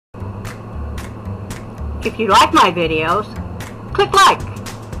If you like my videos, click like.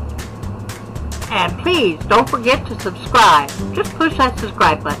 And please don't forget to subscribe. Just push that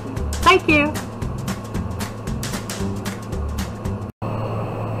subscribe button. Thank you.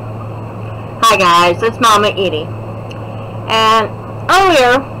 Hi guys, it's Mama Eadie. And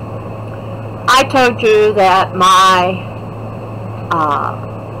earlier I told you that my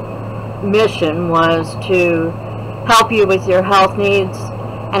mission was to help you with your health needs,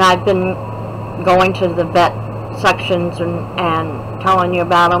 and I've been going to the vet sections and telling you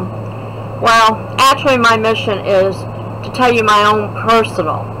about them. Well, actually my mission is to tell you my own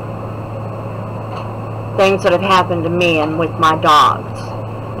personal things that have happened to me and with my dogs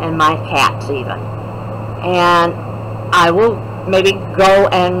and my cats even. And I will maybe go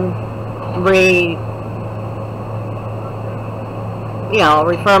and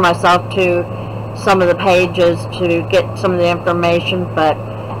refer myself to some of the pages to get some of the information, but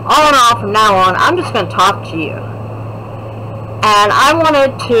all in all, from now on, I'm just going to talk to you. And I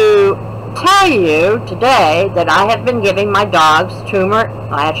wanted to tell you today that I have been giving my dogs turmeric,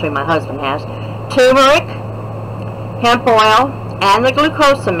 well, actually my husband has, turmeric, hemp oil, and the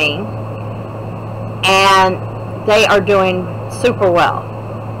glucosamine, and they are doing super well.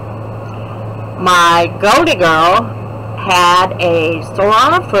 My Goldie girl had a sore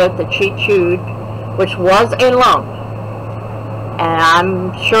on her foot that she chewed, which was a lump, and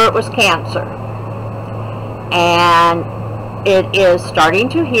I'm sure it was cancer, and it is starting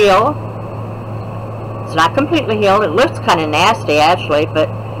to heal. It's not completely healed. It looks kind of nasty actually, but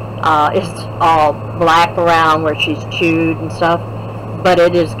it's all black around where she's chewed and stuff, but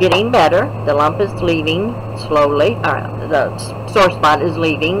it is getting better. The lump is leaving slowly, or the sore spot is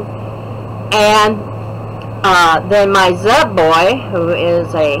leaving. And then my Zeb boy, who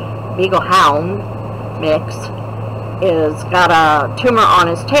is a Beagle Hound mix, is got a tumor on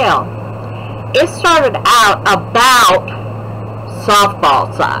his tail. It started out about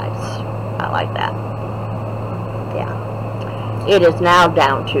softball size, about like that. Yeah, it is now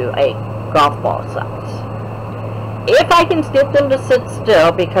down to a golf ball size. If I can get them to sit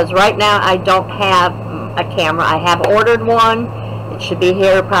still, because right now I don't have a camera. I have ordered one. It should be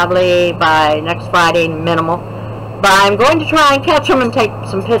here probably by next Friday, minimal. But I'm going to try and catch them and take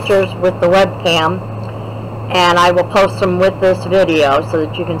some pictures with the webcam, and I will post them with this video so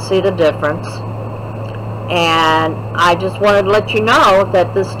that you can see the difference. And I just wanted to let you know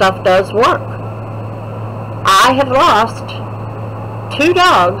that this stuff does work. I have lost 2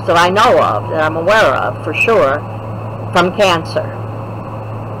 dogs that I know of, that I'm aware of for sure, from cancer.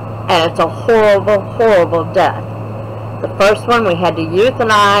 And it's a horrible, horrible death. The first one we had to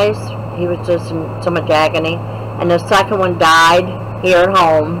euthanize. He was just in so much agony. And the second one died here at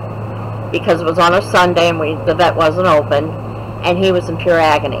home because it was on a Sunday and the vet wasn't open, and he was in pure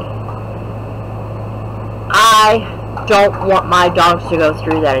agony. I don't want my dogs to go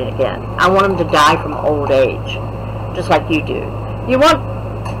through that again. I want them to die from old age, just like you do. You want,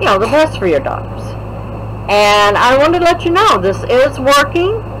 the best for your dogs. And I wanted to let you know this is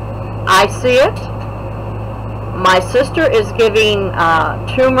working. I see it. My sister is giving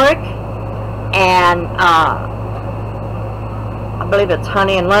turmeric and I believe it's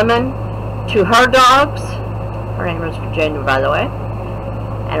honey and lemon to her dogs. Her name is Virginia, by the way,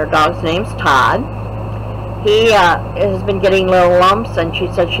 and her dog's name's Todd. He has been getting little lumps, and she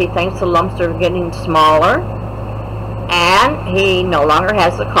said she thinks the lumps are getting smaller, and he no longer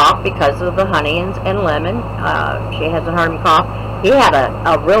has the cough because of the honey and lemon. She hasn't heard him cough. He had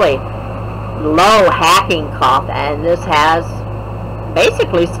a really low hacking cough, and this has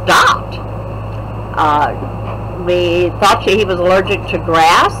basically stopped. We thought he was allergic to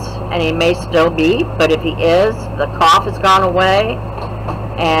grass, and he may still be, but if he is, the cough has gone away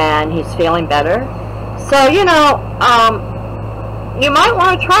and he's feeling better. So, you might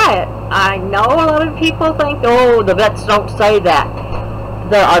want to try it. I know a lot of people think, oh, the vets don't say that.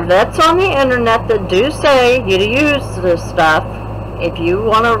 There are vets on the internet that do say you to use this stuff. If you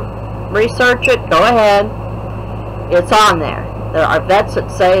want to research it, go ahead. It's on there. There are vets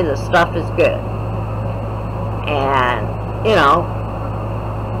that say the stuff is good. And,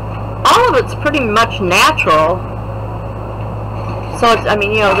 all of it's pretty much natural. So, it's,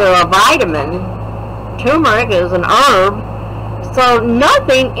 they're a vitamin. Turmeric is an herb. So,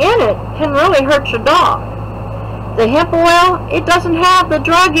 nothing in it can really hurt your dog. The hemp oil, it doesn't have the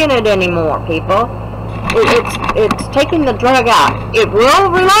drug in it anymore, people. It's taking the drug out. It will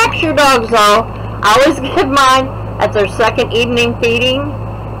relax your dogs, though. I always give mine at their second evening feeding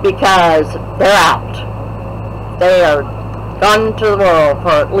because they're out. They are gone to the world for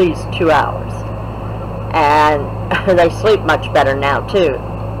at least 2 hours. And they sleep much better now, too.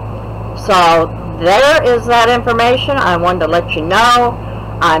 So there is that information. I wanted to let you know.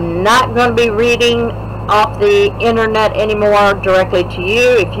 I'm not going to be reading off the internet anymore directly to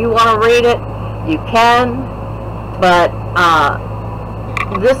you. If you want to read it, you can. But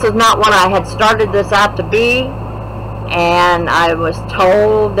this is not what I had started this out to be. And I was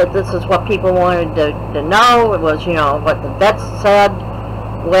told that this is what people wanted to know. It was, you know, what the vets said.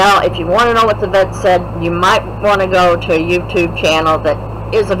 Well, if you want to know what the vet said, you might want to go to a YouTube channel that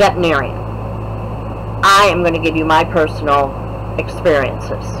is a veterinarian. I am going to give you my personal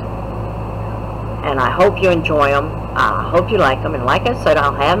experiences. And I hope you enjoy them. I hope you like them. And like I said,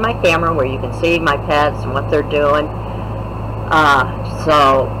 I'll have my camera where you can see my pets and what they're doing.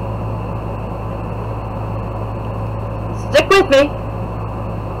 So, stick with me.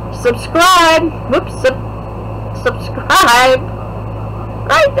 Subscribe. Whoops. Subscribe.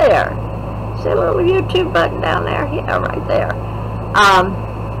 Right there. See a little YouTube button down there? Yeah, right there.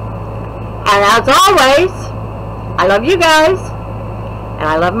 And as always, I love you guys. And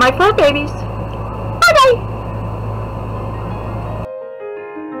I love my fur babies.